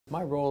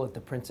My role at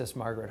the Princess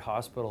Margaret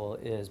Hospital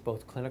is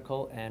both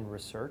clinical and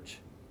research.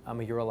 I'm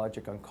a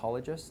urologic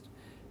oncologist,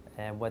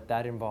 and what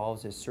that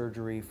involves is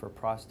surgery for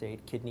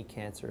prostate, kidney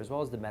cancer, as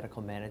well as the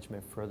medical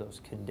management for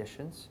those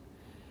conditions.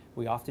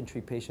 We often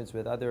treat patients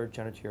with other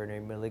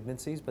genitourinary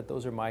malignancies, but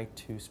those are my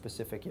two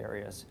specific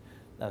areas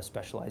of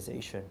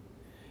specialization.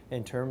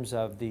 In terms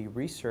of the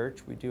research,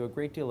 we do a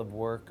great deal of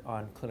work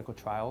on clinical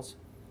trials.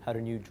 How do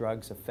new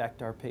drugs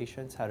affect our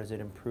patients? How does it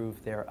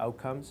improve their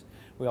outcomes?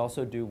 We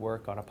also do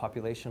work on a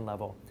population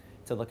level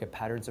to look at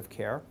patterns of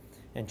care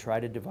and try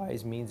to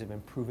devise means of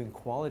improving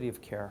quality of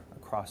care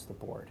across the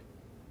board.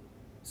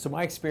 So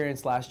my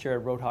experience last year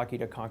at Road Hockey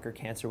to Conquer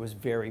Cancer was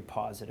very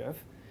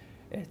positive.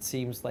 It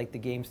seems like the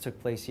games took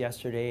place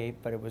yesterday,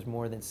 but it was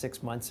more than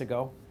 6 months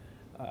ago.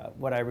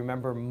 What I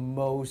remember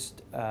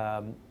most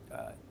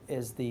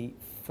is the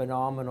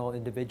phenomenal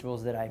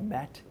individuals that I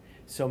met.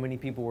 So many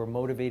people were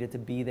motivated to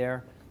be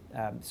there.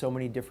 So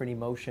many different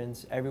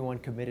emotions, everyone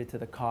committed to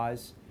the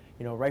cause.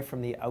 You know, right from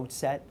the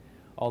outset,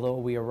 although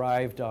we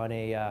arrived on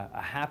a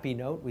happy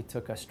note, we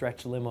took a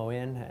stretch limo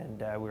in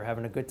and we were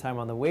having a good time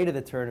on the way to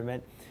the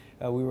tournament.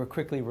 We were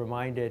quickly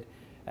reminded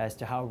as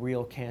to how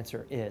real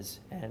cancer is.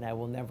 And I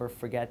will never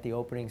forget the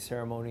opening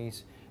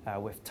ceremonies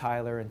with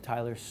Tyler and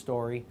Tyler's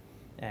story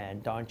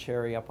and Don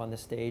Cherry up on the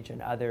stage and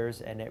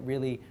others. And it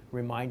really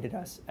reminded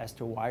us as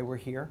to why we're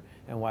here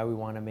and why we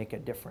want to make a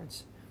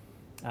difference.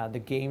 The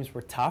games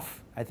were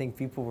tough. I think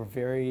people were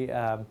very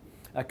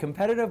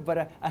competitive,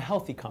 but a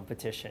healthy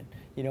competition.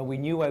 You know, we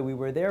knew why we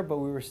were there, but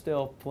we were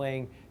still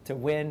playing to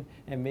win,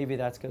 and maybe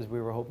that's because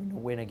we were hoping to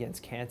win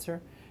against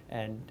cancer.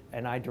 And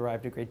I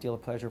derived a great deal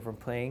of pleasure from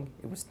playing.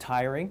 It was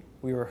tiring.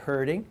 We were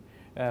hurting,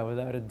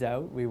 without a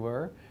doubt we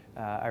were.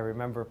 I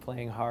remember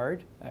playing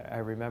hard. I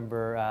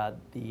remember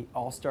the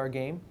All-Star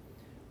game,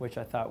 which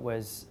I thought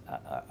was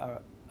a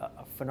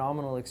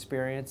phenomenal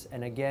experience.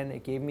 And again,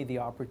 it gave me the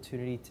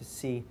opportunity to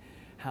see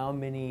how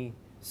many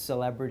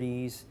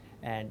celebrities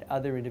and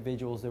other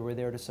individuals that were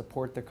there to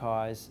support the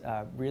cause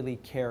really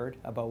cared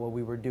about what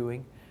we were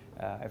doing.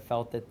 I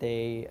felt that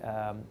they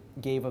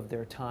gave of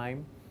their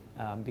time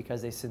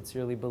because they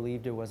sincerely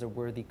believed it was a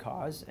worthy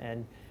cause.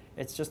 And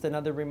it's just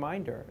another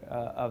reminder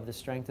of the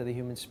strength of the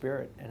human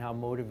spirit and how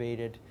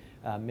motivated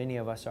many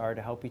of us are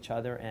to help each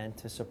other and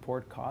to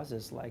support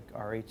causes like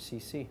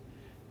RHCC.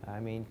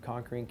 I mean,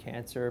 conquering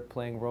cancer,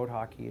 playing road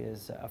hockey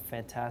is a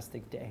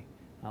fantastic day.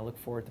 I look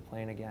forward to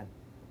playing again.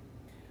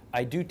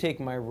 I do take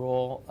my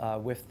role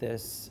with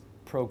this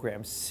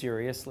program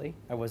seriously.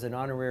 I was an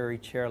honorary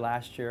chair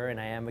last year and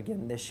I am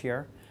again this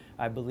year.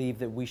 I believe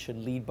that we should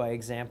lead by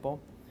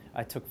example.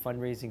 I took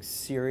fundraising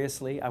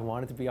seriously. I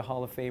wanted to be a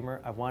Hall of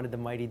Famer. I wanted the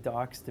Mighty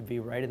Ducks to be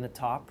right in the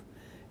top.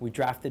 We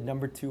drafted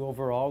 #2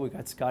 overall. We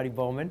got Scotty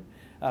Bowman.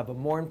 But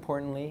more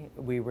importantly,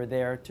 we were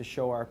there to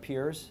show our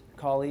peers,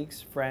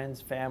 colleagues,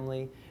 friends,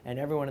 family, and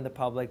everyone in the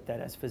public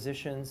that as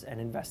physicians and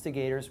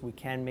investigators, we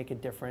can make a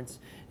difference,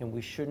 and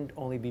we shouldn't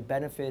only be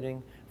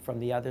benefiting from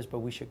the others, but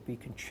we should be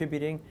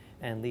contributing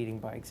and leading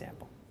by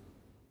example.